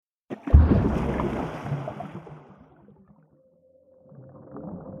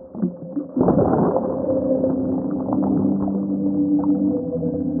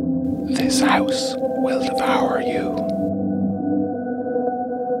dogs will devour you.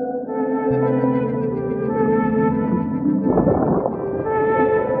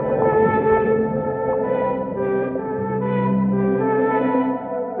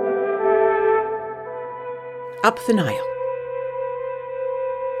 Up the Nile.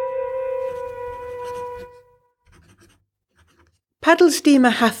 Paddle steamer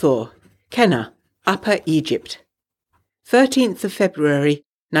Hathor, Kenna, Upper Egypt. 13th of February,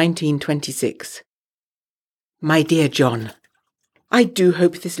 1926. My dear John, I do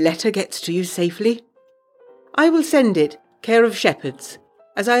hope this letter gets to you safely. I will send it, care of Shepherds,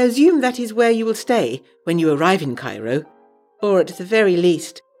 as I assume that is where you will stay when you arrive in Cairo, or at the very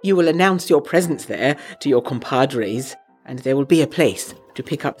least, you will announce your presence there to your compadres, and there will be a place to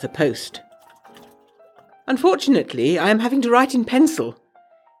pick up the post. Unfortunately, I am having to write in pencil.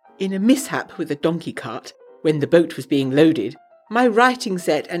 In a mishap with a donkey cart, when the boat was being loaded, my writing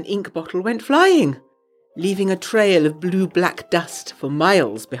set and ink bottle went flying, leaving a trail of blue-black dust for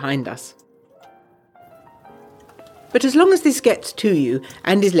miles behind us. But as long as this gets to you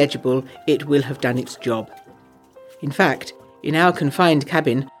and is legible, it will have done its job. In fact, in our confined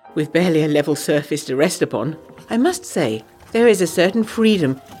cabin, with barely a level surface to rest upon, I must say there is a certain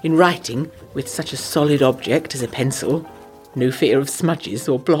freedom in writing with such a solid object as a pencil. No fear of smudges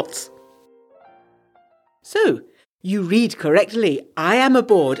or blots. So, you read correctly. I am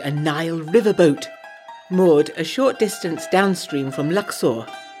aboard a Nile riverboat, moored a short distance downstream from Luxor.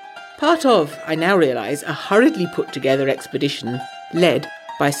 Part of, I now realise, a hurriedly put-together expedition led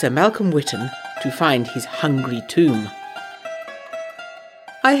by Sir Malcolm Whitten to find his hungry tomb.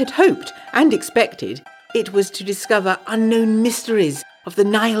 I had hoped and expected it was to discover unknown mysteries of the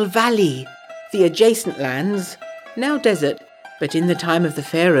Nile Valley, the adjacent lands, now desert, but in the time of the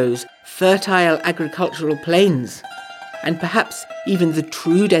pharaohs, fertile agricultural plains, and perhaps even the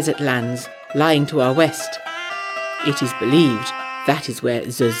true desert lands lying to our west. It is believed that is where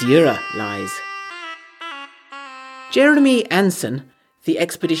Zerzura lies. Jeremy Anson, the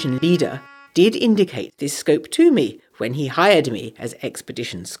expedition leader, did indicate this scope to me when he hired me as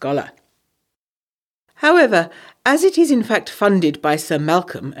expedition scholar. However, as it is in fact funded by Sir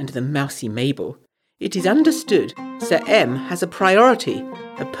Malcolm and the mousy Mabel, it is understood Sir M has a priority,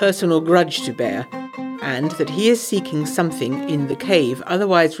 a personal grudge to bear, and that he is seeking something in the cave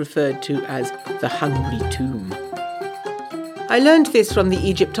otherwise referred to as the Hungry Tomb. I learned this from the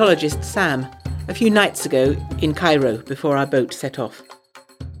Egyptologist Sam a few nights ago in Cairo before our boat set off.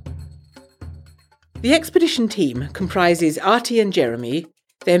 The expedition team comprises Artie and Jeremy,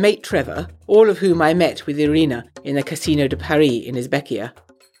 their mate Trevor, all of whom I met with Irina in the Casino de Paris in Uzbekia,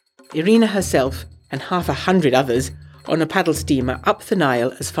 Irina herself and half 100 others on a paddle steamer up the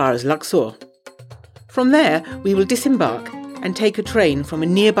Nile as far as Luxor. From there, we will disembark and take a train from a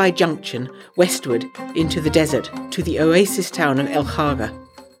nearby junction westward into the desert to the oasis town of El Khaga.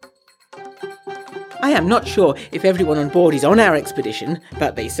 I am not sure if everyone on board is on our expedition,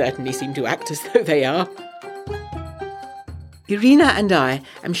 but they certainly seem to act as though they are. Irina and I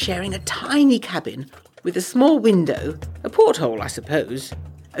am sharing a tiny cabin with a small window, a porthole I suppose,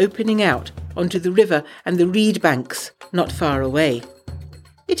 opening out onto the river and the reed banks not far away.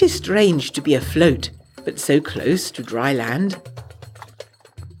 It is strange to be afloat, but so close to dry land.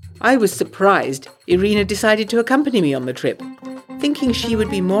 I was surprised Irina decided to accompany me on the trip, thinking she would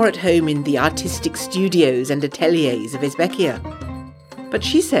be more at home in the artistic studios and ateliers of Uzbekia. But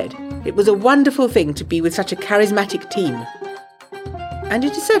she said it was a wonderful thing to be with such a charismatic team. And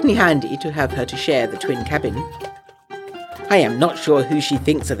it is certainly handy to have her to share the twin cabin. I am not sure who she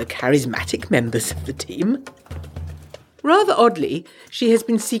thinks are the charismatic members of the team. Rather oddly, she has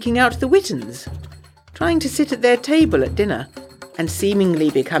been seeking out the Whittens, trying to sit at their table at dinner, and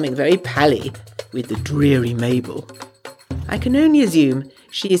seemingly becoming very pally with the dreary Mabel. I can only assume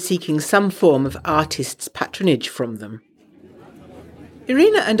she is seeking some form of artist's patronage from them.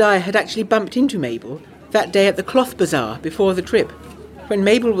 Irina and I had actually bumped into Mabel that day at the cloth bazaar before the trip, when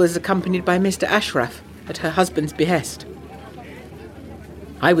Mabel was accompanied by Mr. Ashraf at her husband's behest.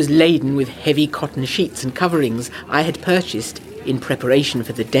 I was laden with heavy cotton sheets and coverings I had purchased in preparation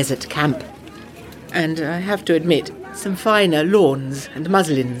for the desert camp, and I have to admit, some finer lawns and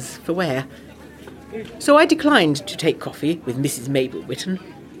muslins for wear. So I declined to take coffee with Mrs. Mabel Whitten.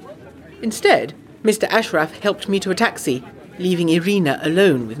 Instead, Mr. Ashraf helped me to a taxi, leaving Irina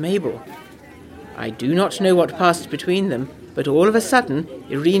alone with Mabel. I do not know what passed between them, but all of a sudden,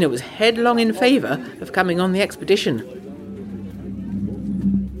 Irina was headlong in favour of coming on the expedition.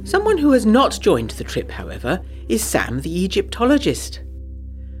 Someone who has not joined the trip, however, is Sam the Egyptologist.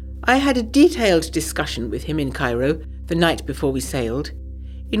 I had a detailed discussion with him in Cairo the night before we sailed,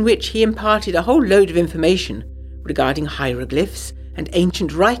 in which he imparted a whole load of information regarding hieroglyphs and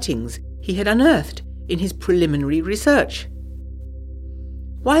ancient writings he had unearthed in his preliminary research.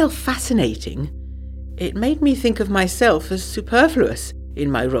 While fascinating, it made me think of myself as superfluous in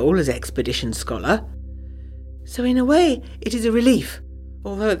my role as expedition scholar. So in a way, it is a relief,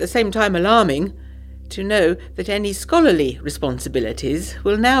 although at the same time alarming, to know that any scholarly responsibilities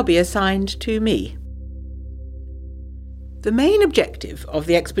will now be assigned to me. The main objective of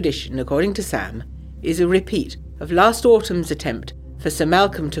the expedition, according to Sam, is a repeat of last autumn's attempt for Sir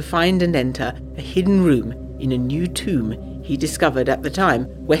Malcolm to find and enter a hidden room in a new tomb he discovered at the time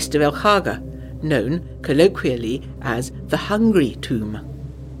west of El Khaga, known colloquially as the Hungry Tomb.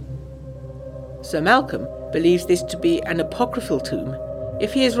 Sir Malcolm believes this to be an apocryphal tomb.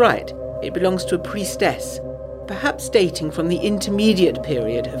 If he is right, it belongs to a priestess, perhaps dating from the intermediate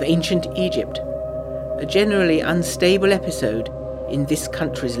period of ancient Egypt, a generally unstable episode in this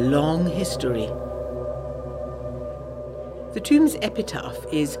country's long history. The tomb's epitaph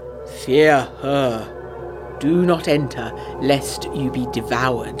is, "Fear her. Do not enter, lest you be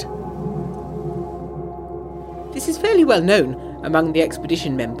devoured." This is fairly well known among the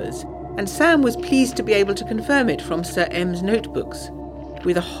expedition members, and Sam was pleased to be able to confirm it from Sir M's notebooks,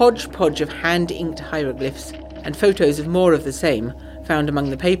 with a hodgepodge of hand-inked hieroglyphs and photos of more of the same found among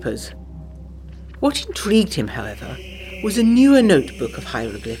the papers. What intrigued him, however, was a newer notebook of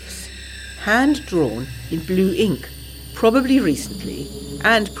hieroglyphs, hand-drawn in blue ink, probably recently,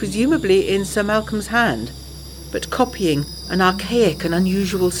 and presumably in Sir Malcolm's hand, but copying an archaic and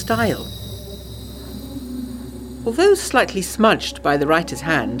unusual style. Although slightly smudged by the writer's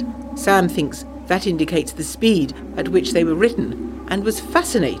hand, Sam thinks that indicates the speed at which they were written, and was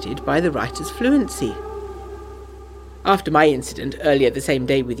fascinated by the writer's fluency. After my incident earlier the same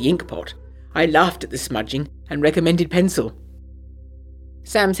day with the inkpot, I laughed at the smudging and recommended pencil.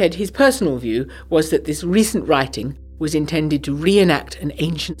 Sam said his personal view was that this recent writing was intended to reenact an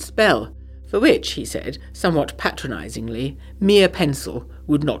ancient spell, for which, he said, somewhat patronisingly, mere pencil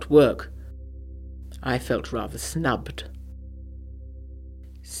would not work. I felt rather snubbed.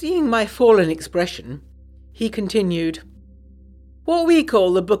 Seeing my fallen expression, he continued, "What we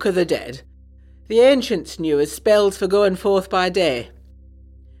call the Book of the Dead, the ancients knew as spells for going forth by day.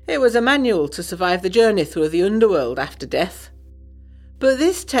 It was a manual to survive the journey through the underworld after death. But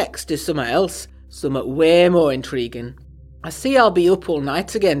this text is somewhat else, somewhat way more intriguing. I see I'll be up all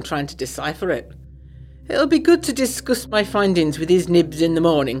night again trying to decipher it. It'll be good to discuss my findings with his nibs in the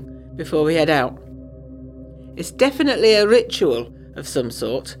morning before we head out. It's definitely a ritual of some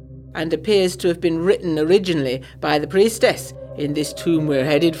sort, and appears to have been written originally by the priestess in this tomb we're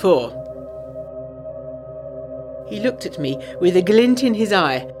headed for." He looked at me with a glint in his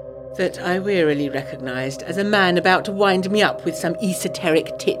eye that I wearily recognised as a man about to wind me up with some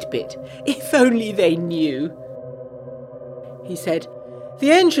esoteric titbit. If only they knew. He said,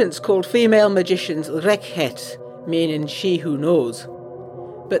 "The ancients called female magicians Rekhet, meaning she who knows.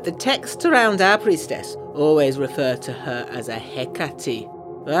 But the texts around our priestess always refer to her as a Hecate.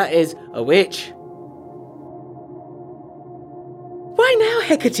 That is, a witch." "Why now,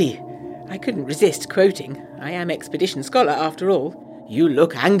 Hecate?" I couldn't resist quoting. I am expedition scholar after all. "You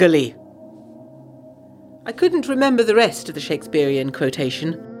look angerly." I couldn't remember the rest of the Shakespearean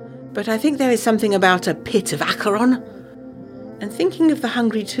quotation, but I think there is something about a pit of Acheron. And thinking of the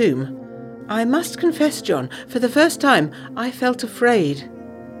hungry tomb, I must confess, John, for the first time I felt afraid.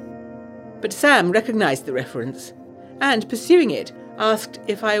 But Sam recognised the reference, and, pursuing it, asked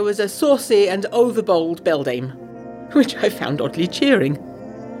if I was a saucy and overbold beldame, which I found oddly cheering.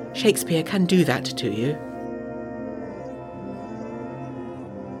 Shakespeare can do that to you.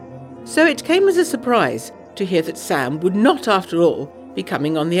 So it came as a surprise to hear that Sam would not, after all, be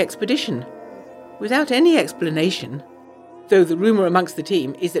coming on the expedition, without any explanation, though the rumour amongst the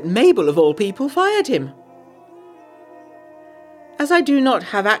team is that Mabel, of all people, fired him. As I do not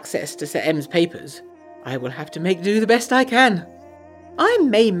have access to Sir M's papers, I will have to make do the best I can. I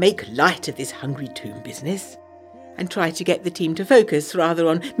may make light of this hungry tomb business, and try to get the team to focus rather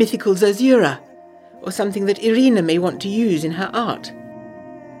on mythical Zazura, or something that Irina may want to use in her art.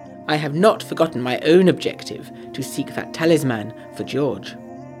 I have not forgotten my own objective to seek that talisman for George.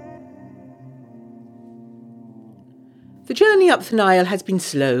 The journey up the Nile has been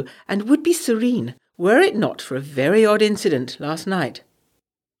slow and would be serene were it not for a very odd incident last night.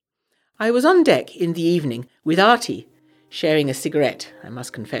 I was on deck in the evening with Artie, sharing a cigarette, I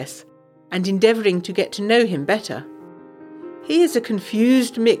must confess, and endeavouring to get to know him better. He is a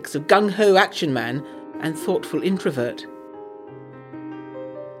confused mix of gung-ho action man and thoughtful introvert.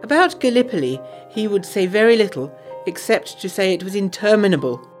 About Gallipoli he would say very little, except to say it was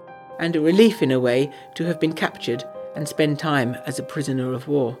interminable, and a relief in a way to have been captured and spend time as a prisoner of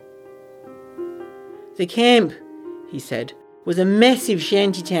war. "The camp," he said, "was a massive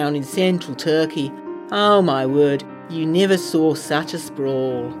shanty town in central Turkey. Oh my word, you never saw such a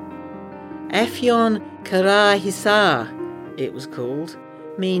sprawl. Afyon Karahisar, it was called,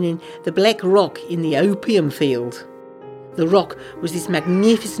 meaning the Black Rock in the opium field. The rock was this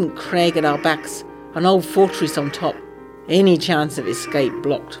magnificent crag at our backs, an old fortress on top, any chance of escape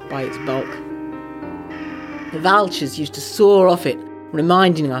blocked by its bulk. The vultures used to soar off it,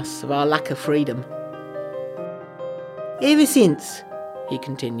 reminding us of our lack of freedom. Ever since," he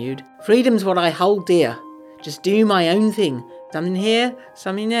continued, "freedom's what I hold dear. Just do my own thing. Something here,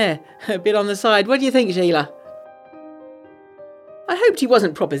 something there, a bit on the side. What do you think, Sheila?" I hoped he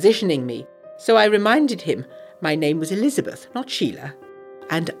wasn't propositioning me, so I reminded him my name was Elizabeth, not Sheila,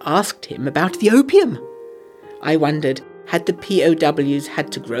 and asked him about the opium. I wondered, had the POWs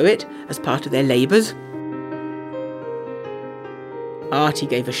had to grow it as part of their labours? Artie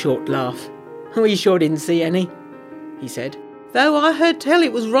gave a short laugh. "We sure didn't see any," he said, "though I heard tell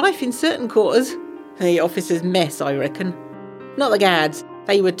it was rife in certain quarters. The officers' mess, I reckon. Not the guards,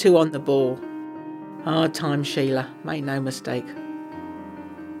 they were too on the ball. Hard time, Sheila, make no mistake."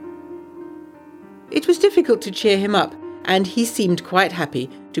 It was difficult to cheer him up, and he seemed quite happy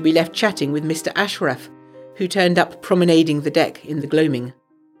to be left chatting with Mr. Ashraf, who turned up promenading the deck in the gloaming.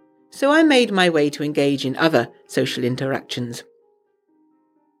 So I made my way to engage in other social interactions.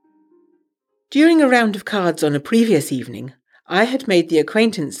 During a round of cards on a previous evening, I had made the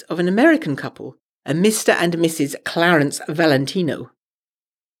acquaintance of an American couple, a Mr. and Mrs. Clarence Valentino.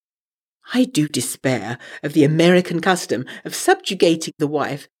 I do despair of the American custom of subjugating the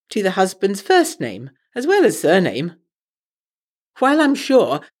wife to the husband's first name, as well as surname. While I'm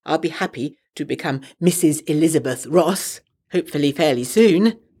sure I'll be happy to become Mrs. Elizabeth Ross, hopefully fairly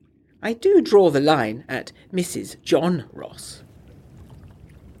soon, I do draw the line at Mrs. John Ross.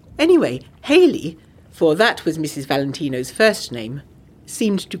 Anyway, Haley, for that was Mrs. Valentino's first name,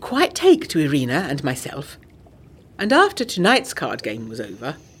 seemed to quite take to Irina and myself, and after tonight's card game was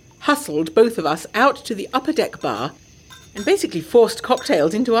over, hustled both of us out to the upper deck bar and basically forced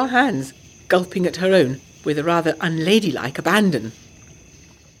cocktails into our hands, gulping at her own with a rather unladylike abandon.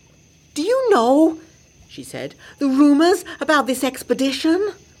 "Do you know," she said, "the rumours about this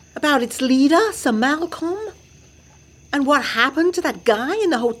expedition? About its leader, Sir Malcolm? And what happened to that guy in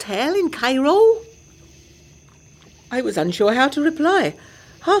the hotel in Cairo?" I was unsure how to reply,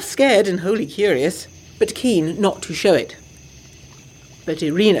 half scared and wholly curious, but keen not to show it. But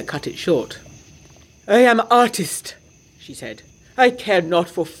Irina cut it short. "I am artist," she said. "I care not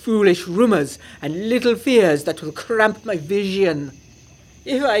for foolish rumours and little fears that will cramp my vision.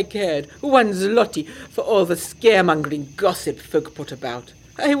 If I cared one zloty for all the scaremongering gossip folk put about,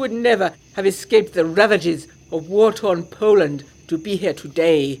 I would never have escaped the ravages of war-torn Poland to be here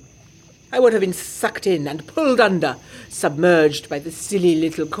today. I would have been sucked in and pulled under, submerged by the silly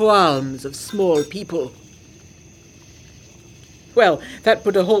little qualms of small people." Well, that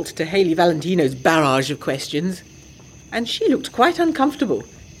put a halt to Haley Valentino's barrage of questions, and she looked quite uncomfortable,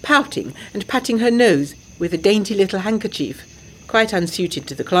 pouting and patting her nose with a dainty little handkerchief, quite unsuited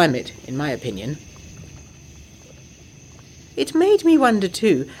to the climate, in my opinion. It made me wonder,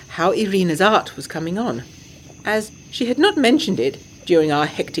 too, how Irina's art was coming on, as she had not mentioned it during our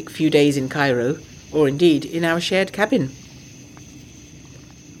hectic few days in Cairo, or indeed in our shared cabin.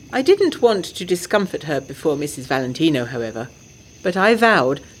 I didn't want to discomfort her before Mrs. Valentino, however, but I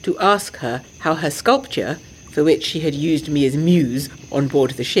vowed to ask her how her sculpture, for which she had used me as muse on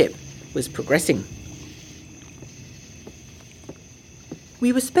board the ship, was progressing.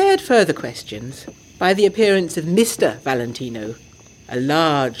 We were spared further questions by the appearance of Mr. Valentino, a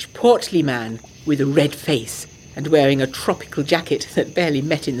large, portly man with a red face and wearing a tropical jacket that barely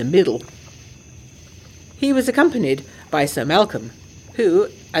met in the middle. He was accompanied by Sir Malcolm, who,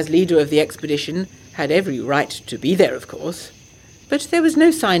 as leader of the expedition, had every right to be there, of course, but there was no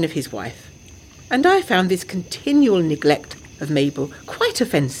sign of his wife, and I found this continual neglect of Mabel quite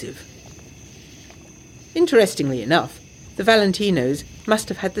offensive. Interestingly enough, the Valentinos must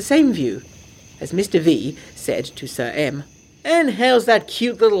have had the same view, as Mr. V said to Sir M. "And how's that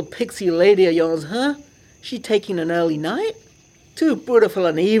cute little pixie lady of yours, huh? She taking an early night? Too beautiful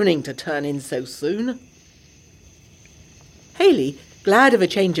an evening to turn in so soon." Haley, glad of a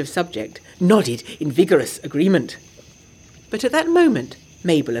change of subject, nodded in vigorous agreement. But at that moment,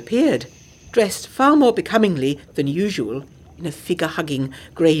 Mabel appeared, dressed far more becomingly than usual in a figure-hugging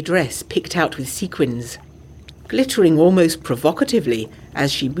grey dress picked out with sequins, glittering almost provocatively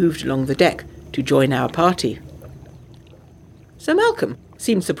as she moved along the deck to join our party. Sir Malcolm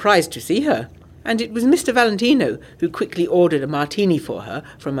seemed surprised to see her, and it was Mr. Valentino who quickly ordered a martini for her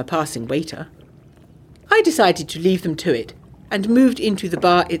from a passing waiter. I decided to leave them to it and moved into the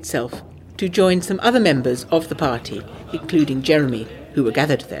bar itself to join some other members of the party, including Jeremy, who were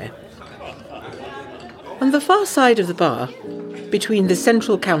gathered there. On the far side of the bar, between the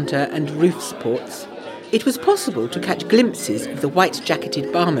central counter and roof supports, it was possible to catch glimpses of the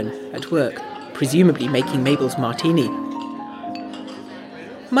white-jacketed barman at work, presumably making Mabel's martini.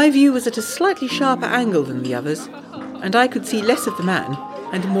 My view was at a slightly sharper angle than the others, and I could see less of the man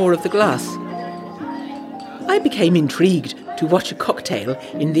and more of the glass. I became intrigued to watch a cocktail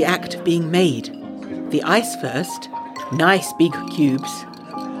in the act of being made. The ice first, nice big cubes,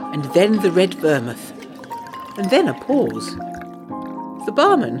 and then the red vermouth, and then a pause. The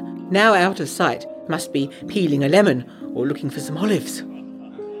barman, now out of sight, must be peeling a lemon or looking for some olives.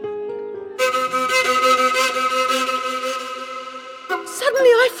 Suddenly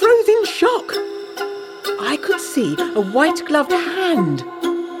I froze in shock. I could see a white-gloved hand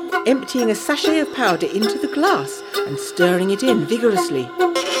emptying a sachet of powder into the glass and stirring it in vigorously.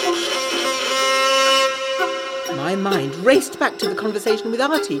 My mind raced back to the conversation with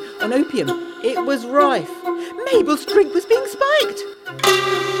Artie on opium. It was rife. Mabel's drink was being spiked.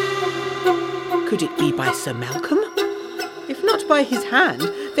 Could it be by Sir Malcolm? If not by his hand,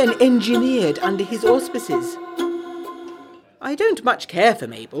 then engineered under his auspices. I don't much care for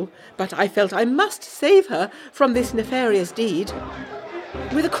Mabel, but I felt I must save her from this nefarious deed.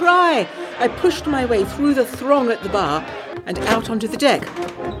 With a cry, I pushed my way through the throng at the bar and out onto the deck,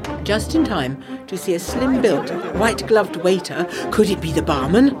 just in time to see a slim-built, white-gloved waiter, could it be the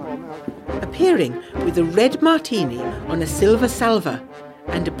barman, appearing with a red martini on a silver salver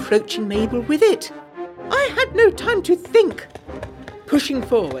and approaching Mabel with it. I had no time to think. Pushing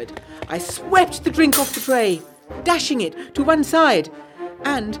forward, I swept the drink off the tray, dashing it to one side,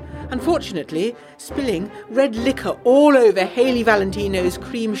 and, unfortunately, spilling red liquor all over Hayley Valentino's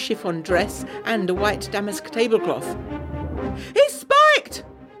cream chiffon dress and a white damask tablecloth. "He's spiked!"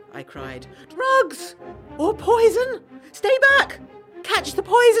 I cried. "Drugs! Or poison! Stay back! Catch the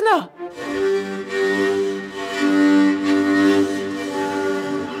poisoner!"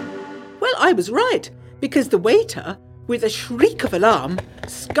 Well, I was right, because the waiter, with a shriek of alarm,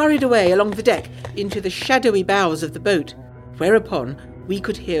 scurried away along the deck into the shadowy bows of the boat, whereupon we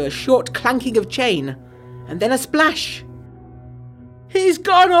could hear a short clanking of chain, and then a splash. "He's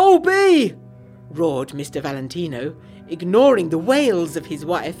gone OB!" roared Mr. Valentino, ignoring the wails of his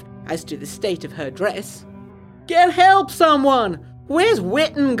wife as to the state of her dress. "Get help, someone! Where's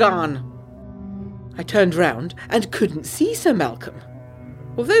Whitten gone?" I turned round and couldn't see Sir Malcolm.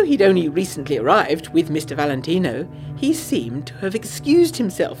 Although he'd only recently arrived with Mr. Valentino, he seemed to have excused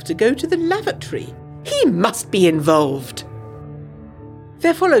himself to go to the lavatory. He must be involved.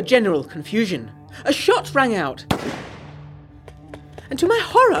 There followed general confusion. A shot rang out, and to my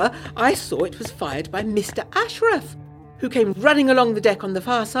horror, I saw it was fired by Mr. Ashraf, who came running along the deck on the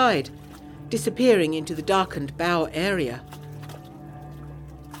far side, disappearing into the darkened bow area.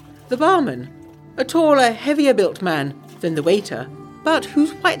 The barman, a taller, heavier-built man than the waiter, but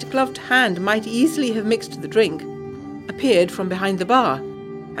whose white-gloved hand might easily have mixed the drink, appeared from behind the bar,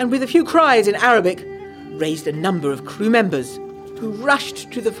 and with a few cries in Arabic, raised a number of crew members, who rushed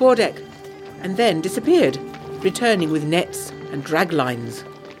to the foredeck, and then disappeared, returning with nets and drag lines.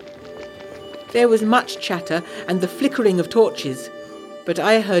 There was much chatter and the flickering of torches, but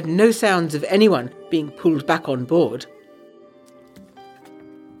I heard no sounds of anyone being pulled back on board.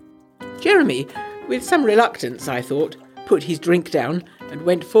 Jeremy, with some reluctance, I thought, put his drink down and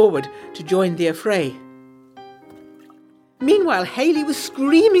went forward to join the affray. Meanwhile, Hayley was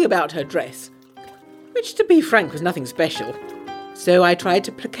screaming about her dress, which, to be frank, was nothing special. So I tried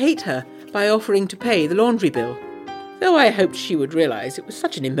to placate her by offering to pay the laundry bill, though I hoped she would realise it was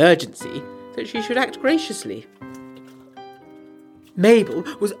such an emergency that she should act graciously. Mabel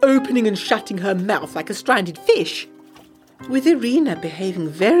was opening and shutting her mouth like a stranded fish, with Irina behaving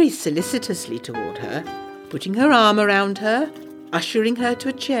very solicitously toward her, putting her arm around her, ushering her to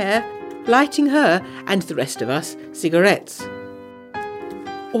a chair, lighting her and the rest of us cigarettes.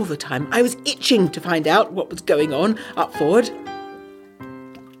 All the time I was itching to find out what was going on up forward.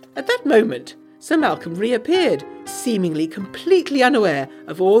 At that moment, Sir Malcolm reappeared, seemingly completely unaware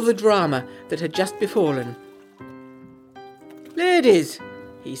of all the drama that had just befallen. "Ladies,"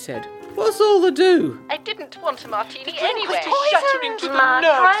 he said, "what's all the do?" I didn't want a martini anyway. Shattering to the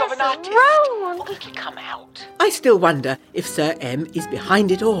nerves of an artist. Wrong. It'll come out. I still wonder if Sir M is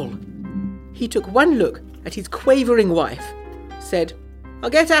behind it all. He took one look at his quavering wife, said, "I'll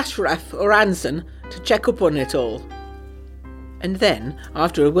get Ashraf or Anson to check up on it all," and then,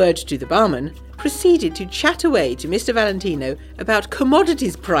 after a word to the barman, proceeded to chat away to Mr. Valentino about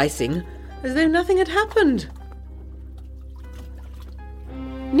commodities pricing, as though nothing had happened.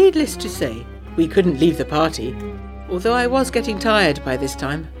 Needless to say, we couldn't leave the party, although I was getting tired by this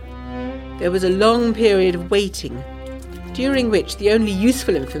time. There was a long period of waiting, during which the only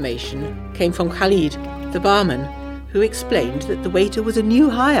useful information came from Khalid, the barman, who explained that the waiter was a new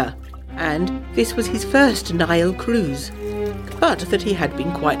hire, and this was his first Nile cruise, but that he had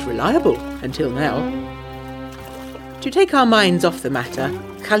been quite reliable until now. To take our minds off the matter,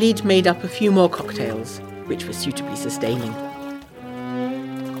 Khalid made up a few more cocktails, which were suitably sustaining.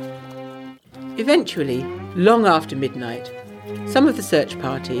 Eventually, long after midnight, some of the search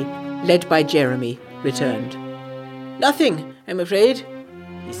party, led by Jeremy, returned. "Nothing, I'm afraid,"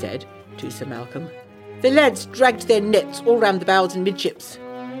 he said to Sir Malcolm. "The lads dragged their nets all round the bows and midships.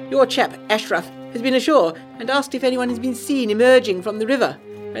 Your chap, Ashraf, has been ashore and asked if anyone has been seen emerging from the river,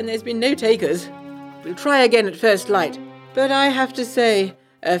 and there's been no takers. We'll try again at first light, but I have to say,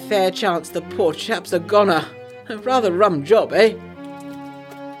 a fair chance the poor chap's a goner. A rather rum job, eh?"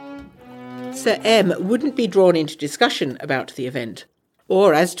 Sir M. wouldn't be drawn into discussion about the event,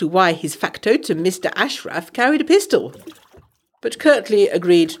 or as to why his factotum Mr. Ashraf carried a pistol, but curtly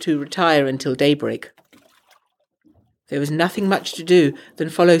agreed to retire until daybreak. There was nothing much to do than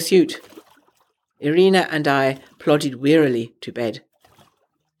follow suit. Irina and I plodded wearily to bed.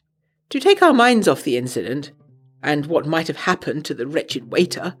 To take our minds off the incident, and what might have happened to the wretched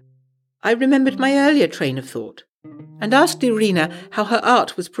waiter, I remembered my earlier train of thought, and asked Irina how her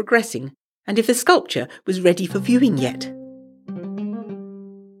art was progressing, and if the sculpture was ready for viewing yet.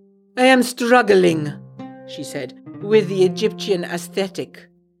 "I am struggling," she said, "with the Egyptian aesthetic.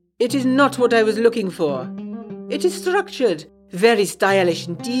 It is not what I was looking for. It is structured, very stylish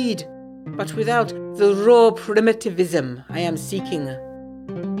indeed, but without the raw primitivism I am seeking.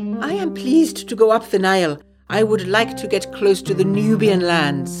 I am pleased to go up the Nile. I would like to get close to the Nubian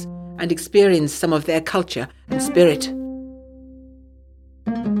lands and experience some of their culture and spirit."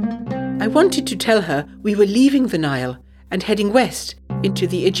 I wanted to tell her we were leaving the Nile and heading west into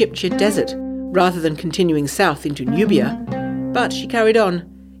the Egyptian desert, rather than continuing south into Nubia, but she carried on.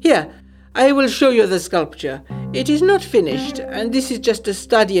 "Here, I will show you the sculpture. It is not finished, and this is just a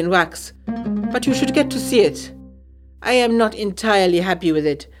study in wax, but you should get to see it. I am not entirely happy with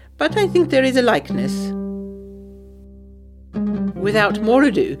it, but I think there is a likeness." Without more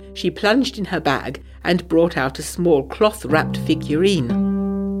ado, she plunged in her bag and brought out a small cloth-wrapped figurine.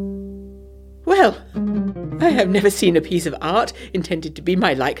 Well, I have never seen a piece of art intended to be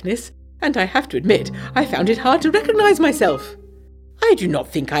my likeness, and I have to admit I found it hard to recognise myself. I do not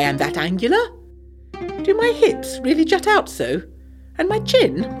think I am that angular. Do my hips really jut out so? And my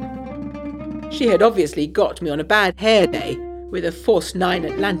chin? She had obviously got me on a bad hair day, with a force 9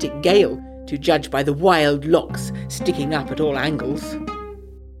 Atlantic gale, to judge by the wild locks sticking up at all angles.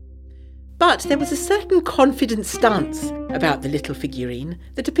 But there was a certain confident stance about the little figurine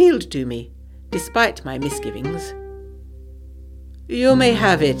that appealed to me, despite my misgivings. "You may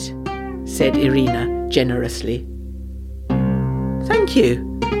have it," said Irina generously. "Thank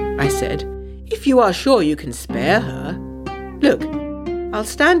you," I said, "if you are sure you can spare her. Look, I'll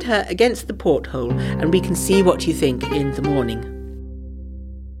stand her against the porthole and we can see what you think in the morning."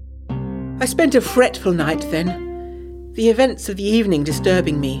 I spent a fretful night then, the events of the evening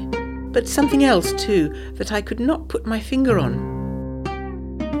disturbing me, but something else too that I could not put my finger on.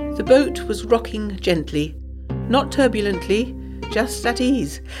 The boat was rocking gently, not turbulently, just at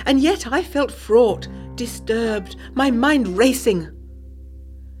ease, and yet I felt fraught, disturbed, my mind racing.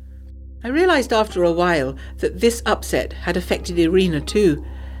 I realised after a while that this upset had affected Irina too,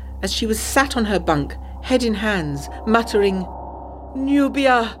 as she was sat on her bunk, head in hands, muttering,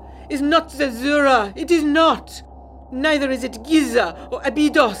 "Nubia is not Zazura, it is not. Neither is it Giza or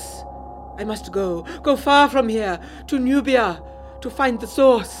Abydos. I must go far from here, to Nubia, to find the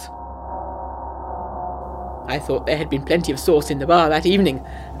source." I thought there had been plenty of sauce in the bar that evening,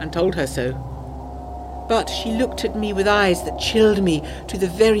 and told her so. But she looked at me with eyes that chilled me to the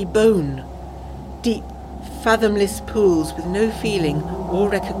very bone. Deep, fathomless pools with no feeling or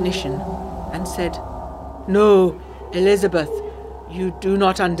recognition, and said, "No, Elizabeth, you do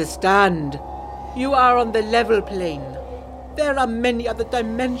not understand. You are on the level plane. There are many other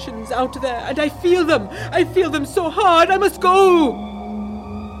dimensions out there, and I feel them. I feel them so hard, I must go."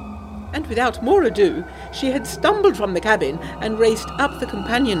 And without more ado, she had stumbled from the cabin and raced up the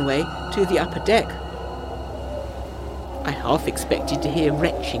companionway to the upper deck. I half expected to hear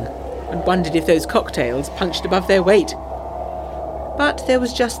retching, and wondered if those cocktails punched above their weight. But there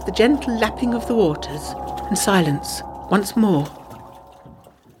was just the gentle lapping of the waters, and silence, once more.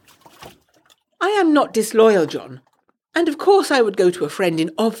 I am not disloyal, John, and of course I would go to a friend in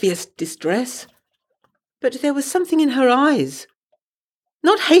obvious distress. But there was something in her eyes.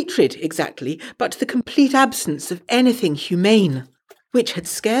 Not hatred exactly, but the complete absence of anything humane, which had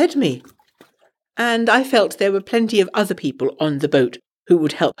scared me. And I felt there were plenty of other people on the boat who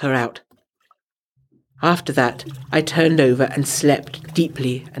would help her out. After that, I turned over and slept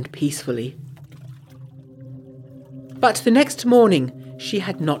deeply and peacefully. But the next morning, she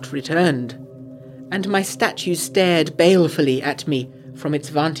had not returned, and my statue stared balefully at me from its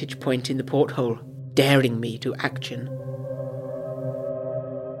vantage point in the porthole, daring me to action.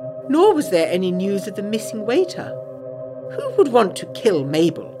 Nor was there any news of the missing waiter. Who would want to kill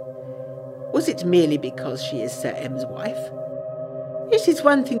Mabel? Was it merely because she is Sir M's wife? It is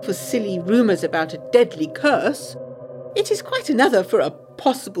one thing for silly rumours about a deadly curse. It is quite another for a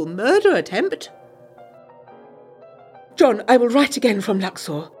possible murder attempt. John, I will write again from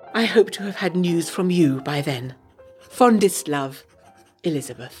Luxor. I hope to have had news from you by then. Fondest love,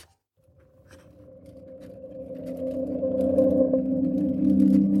 Elizabeth.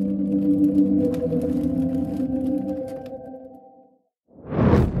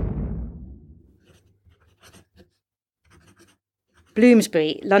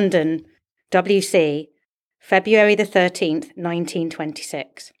 Bloomsbury, London, WC, February the 13th,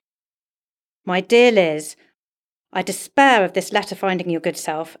 1926. My dear Liz, I despair of this letter finding your good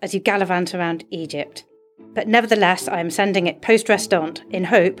self as you gallivant around Egypt, but nevertheless I am sending it post restant in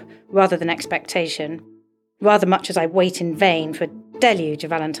hope rather than expectation, rather much as I wait in vain for a deluge of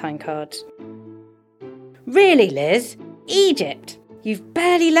Valentine cards. Really, Liz? Egypt? You've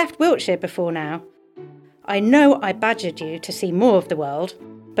barely left Wiltshire before now. I know I badgered you to see more of the world,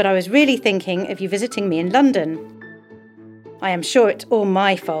 but I was really thinking of you visiting me in London. I am sure it's all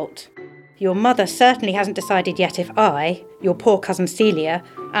my fault. Your mother certainly hasn't decided yet if I, your poor cousin Celia,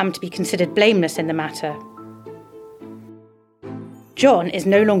 am to be considered blameless in the matter. John is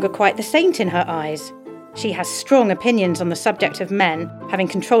no longer quite the saint in her eyes. She has strong opinions on the subject of men having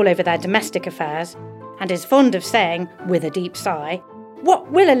control over their domestic affairs, and is fond of saying, with a deep sigh,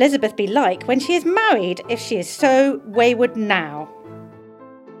 "What will Elizabeth be like when she is married if she is so wayward now?"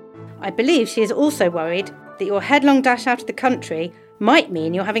 I believe she is also worried that your headlong dash out of the country might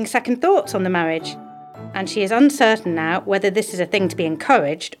mean you're having second thoughts on the marriage, and she is uncertain now whether this is a thing to be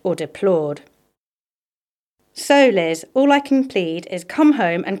encouraged or deplored. So, Liz, all I can plead is come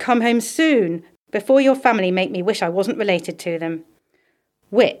home and come home soon, before your family make me wish I wasn't related to them.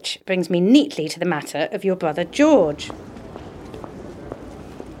 Which brings me neatly to the matter of your brother George.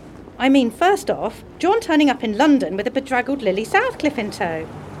 I mean, first off, John turning up in London with a bedraggled Lily Southcliffe in tow.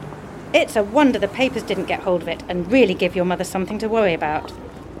 It's a wonder the papers didn't get hold of it and really give your mother something to worry about.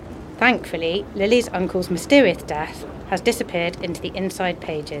 Thankfully, Lily's uncle's mysterious death has disappeared into the inside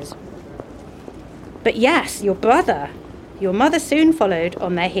pages. But yes, your brother. Your mother soon followed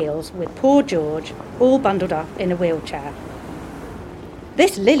on their heels with poor George, all bundled up in a wheelchair.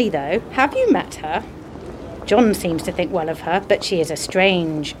 This Lily, though, have you met her? John seems to think well of her, but she is a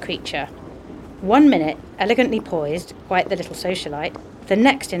strange creature. One minute, elegantly poised, quite the little socialite, the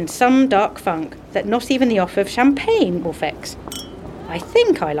next in some dark funk that not even the offer of champagne will fix. I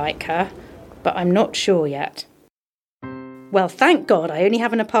think I like her, but I'm not sure yet. Well, thank God I only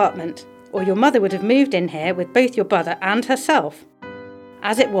have an apartment, or your mother would have moved in here with both your brother and herself.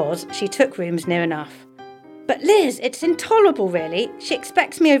 As it was, she took rooms near enough. But Liz, it's intolerable really. She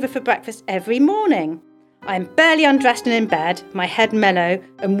expects me over for breakfast every morning. I am barely undressed and in bed, my head mellow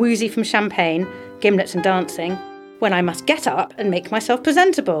and woozy from champagne, gimlets and dancing, when I must get up and make myself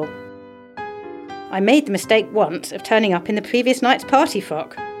presentable. I made the mistake once of turning up in the previous night's party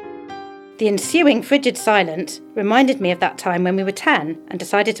frock. The ensuing frigid silence reminded me of that time when we were 10 and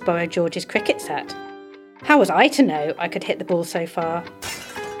decided to borrow George's cricket set. How was I to know I could hit the ball so far?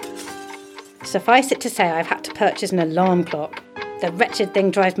 Suffice it to say I've had to purchase an alarm clock. The wretched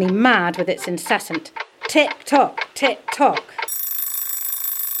thing drives me mad with its incessant tick-tock, tick-tock.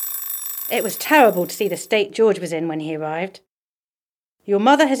 It was terrible to see the state George was in when he arrived. Your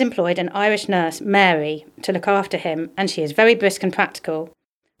mother has employed an Irish nurse, Mary, to look after him, and she is very brisk and practical,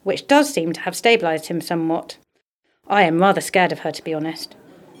 which does seem to have stabilised him somewhat. I am rather scared of her, to be honest.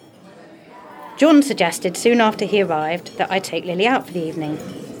 John suggested soon after he arrived that I take Lily out for the evening.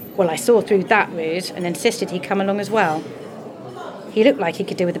 Well, I saw through that ruse and insisted he come along as well. He looked like he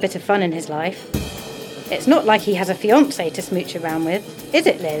could do with a bit of fun in his life. It's not like he has a fiancée to smooch around with, is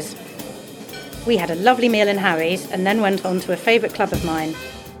it, Liz? We had a lovely meal in Harry's and then went on to a favourite club of mine.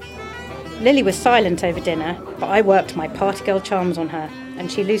 Lily was silent over dinner, but I worked my party girl charms on her.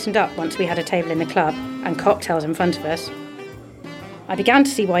 and she loosened up once we had a table in the club and cocktails in front of us. I began to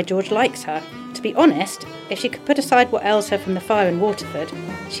see why George likes her. To be honest, if she could put aside what ails her from the fire in Waterford,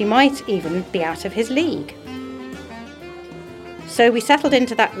 she might even be out of his league. So we settled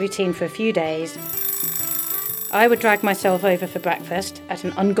into that routine for a few days. I would drag myself over for breakfast at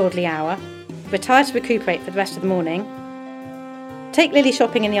an ungodly hour, retire to recuperate for the rest of the morning, take Lily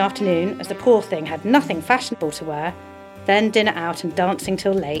shopping in the afternoon as the poor thing had nothing fashionable to wear, then dinner out and dancing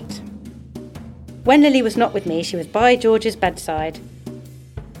till late. When Lily was not with me, she was by George's bedside.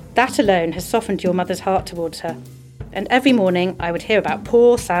 That alone has softened your mother's heart towards her, and every morning I would hear about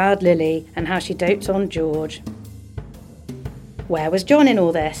poor sad Lily and how she dotes on George. Where was John in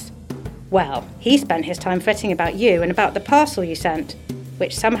all this? Well, he spent his time fretting about you and about the parcel you sent,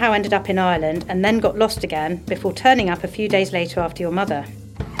 which somehow ended up in Ireland and then got lost again before turning up a few days later after your mother.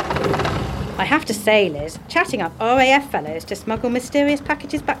 I have to say, Liz, chatting up RAF fellows to smuggle mysterious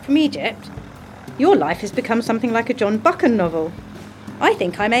packages back from Egypt, your life has become something like a John Buchan novel. I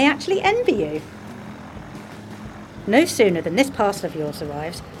think I may actually envy you. No sooner than this parcel of yours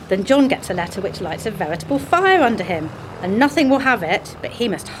arrives than John gets a letter which lights a veritable fire under him, and nothing will have it, but he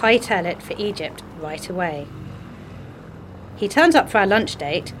must hightail it for Egypt right away. He turns up for our lunch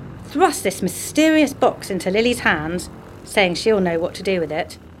date, thrusts this mysterious box into Lily's hands, saying she'll know what to do with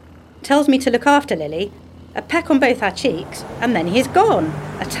it, tells me to look after Lily, a peck on both our cheeks, and then he's gone,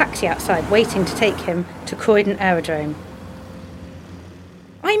 a taxi outside waiting to take him to Croydon Aerodrome.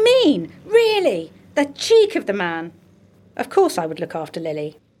 I mean, really, the cheek of the man! Of course I would look after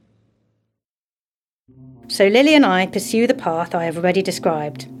Lily. So Lily and I pursue the path I have already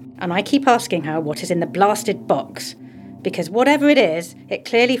described, and I keep asking her what is in the blasted box, because whatever it is, it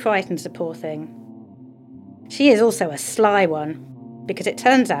clearly frightens the poor thing. She is also a sly one, because it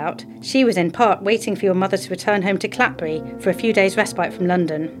turns out she was in part waiting for your mother to return home to Clapbury for a few days' respite from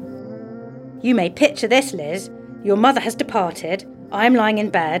London. You may picture this, Liz. Your mother has departed, I'm lying in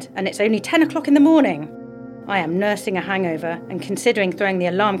bed, and it's only 10 o'clock in the morning. I am nursing a hangover and considering throwing the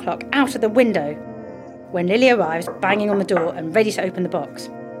alarm clock out of the window, when Lily arrives, banging on the door and ready to open the box.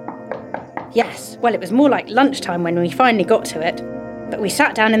 Yes, well, it was more like lunchtime when we finally got to it, but we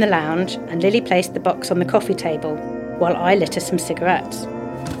sat down in the lounge and Lily placed the box on the coffee table while I lit her some cigarettes.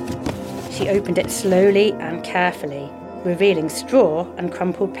 She opened it slowly and carefully, revealing straw and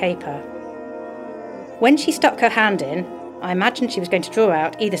crumpled paper. When she stuck her hand in, I imagined she was going to draw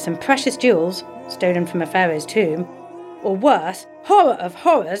out either some precious jewels, stolen from a pharaoh's tomb, or worse, horror of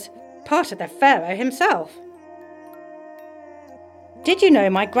horrors, part of the pharaoh himself. Did you know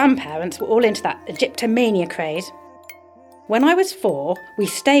my grandparents were all into that Egyptomania craze? When I was 4, we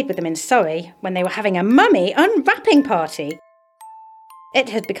stayed with them in Surrey when they were having a mummy unwrapping party. It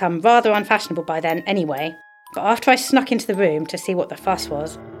had become rather unfashionable by then anyway, but after I snuck into the room to see what the fuss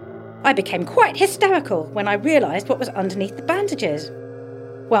was, I became quite hysterical when I realised what was underneath the bandages.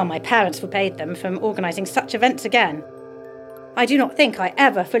 Well, my parents forbade them from organising such events again. I do not think I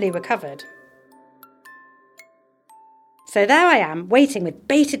ever fully recovered. So there I am, waiting with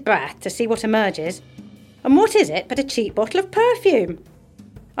bated breath to see what emerges. And what is it but a cheap bottle of perfume?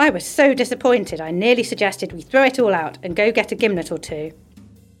 I was so disappointed I nearly suggested we throw it all out and go get a gimlet or two.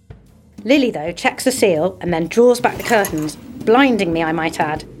 Lily, though, checks the seal and then draws back the curtains, blinding me, I might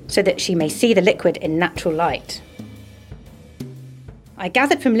add, so that she may see the liquid in natural light. I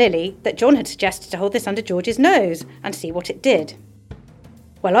gathered from Lily that John had suggested to hold this under George's nose and see what it did.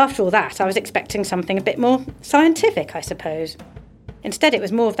 Well, after all that, I was expecting something a bit more scientific, I suppose. Instead, it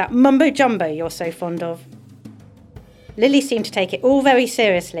was more of that mumbo-jumbo you're so fond of. Lily seemed to take it all very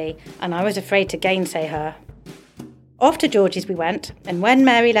seriously, and I was afraid to gainsay her. Off to George's we went, and when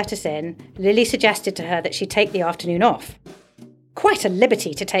Mary let us in, Lily suggested to her that she take the afternoon off. Quite a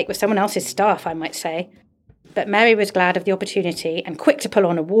liberty to take with someone else's staff, I might say. But Mary was glad of the opportunity and quick to pull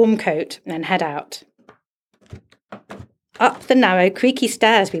on a warm coat and head out. Up the narrow, creaky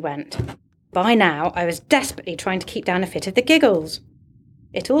stairs we went. By now, I was desperately trying to keep down a fit of the giggles.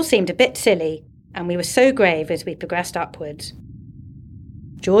 It all seemed a bit silly, and we were so grave as we progressed upwards.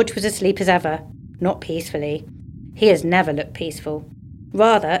 George was asleep as ever, not peacefully. He has never looked peaceful,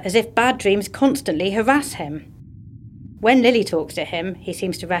 rather as if bad dreams constantly harass him. When Lily talks to him, he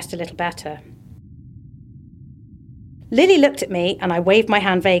seems to rest a little better. Lily looked at me and I waved my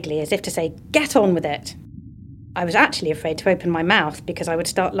hand vaguely as if to say, "Get on with it." I was actually afraid to open my mouth because I would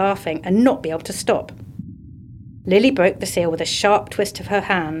start laughing and not be able to stop. Lily broke the seal with a sharp twist of her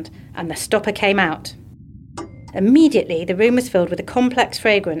hand and the stopper came out. Immediately the room was filled with a complex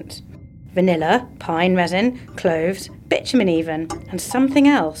fragrance. Vanilla, pine resin, cloves, bitumen even, and something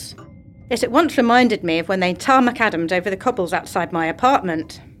else. It at once reminded me of when they tarmac-Adam'd over the cobbles outside my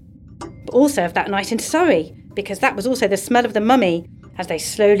apartment. But also of that night in Surrey, because that was also the smell of the mummy as they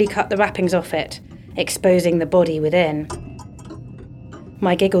slowly cut the wrappings off it, exposing the body within.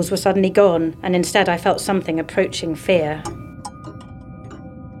 My giggles were suddenly gone, and instead I felt something approaching fear.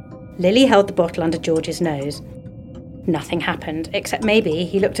 Lily held the bottle under George's nose. Nothing happened, except maybe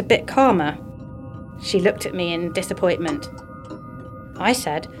he looked a bit calmer. She looked at me in disappointment. I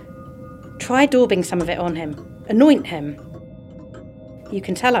said, "Try daubing some of it on him. Anoint him." You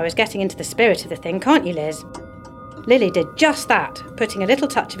can tell I was getting into the spirit of the thing, can't you, Liz? Lily did just that, putting a little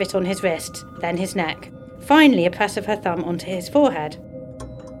touch of it on his wrists, then his neck. Finally a press of her thumb onto his forehead.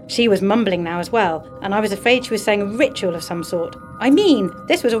 She was mumbling now as well, and I was afraid she was saying a ritual of some sort. I mean,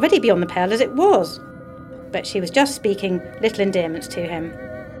 this was already beyond the pale as it was. But she was just speaking little endearments to him.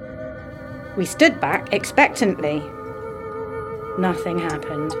 We stood back expectantly. Nothing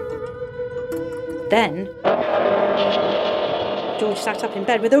happened. Then George sat up in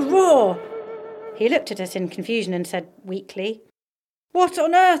bed with a roar. He looked at us in confusion and said weakly, "What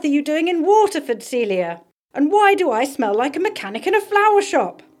on earth are you doing in Waterford, Celia? And why do I smell like a mechanic in a flower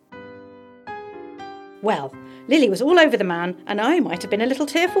shop?" Well, Lily was all over the man, and I might have been a little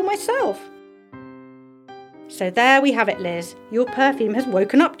tearful myself. So there we have it, Liz. Your perfume has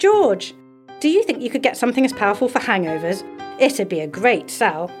woken up George. Do you think you could get something as powerful for hangovers? It'd be a great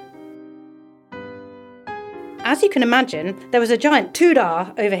sell. As you can imagine, there was a giant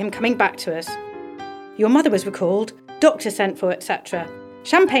THWDY over him coming back to us. Your mother was recalled, doctor sent for, etc.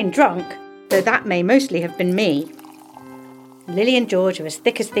 Champagne drunk, though that may mostly have been me. Lily and George are as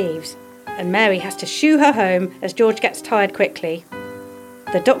thick as thieves, and Mary has to shoo her home as George gets tired quickly.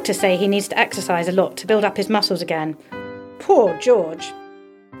 The doctors say he needs to exercise a lot to build up his muscles again. Poor George.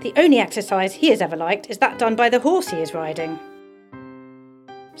 The only exercise he has ever liked is that done by the horse he is riding.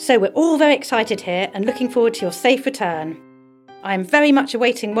 So we're all very excited here and looking forward to your safe return. I am very much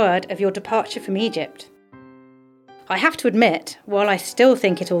awaiting word of your departure from Egypt. I have to admit, while I still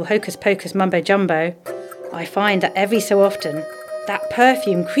think it all hocus-pocus mumbo-jumbo, I find that every so often that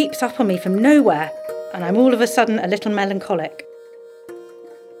perfume creeps up on me from nowhere and I'm all of a sudden a little melancholic.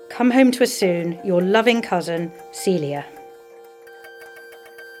 Come home to us soon, your loving cousin, Celia.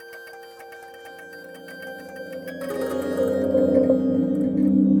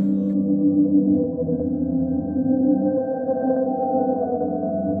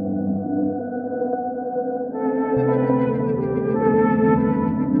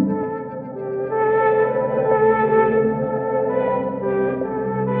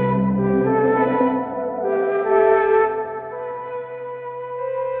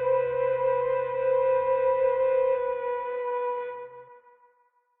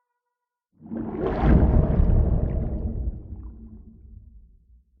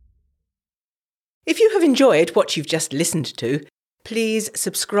 If you have enjoyed what you've just listened to, please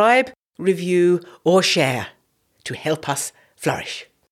subscribe, review or share to help us flourish.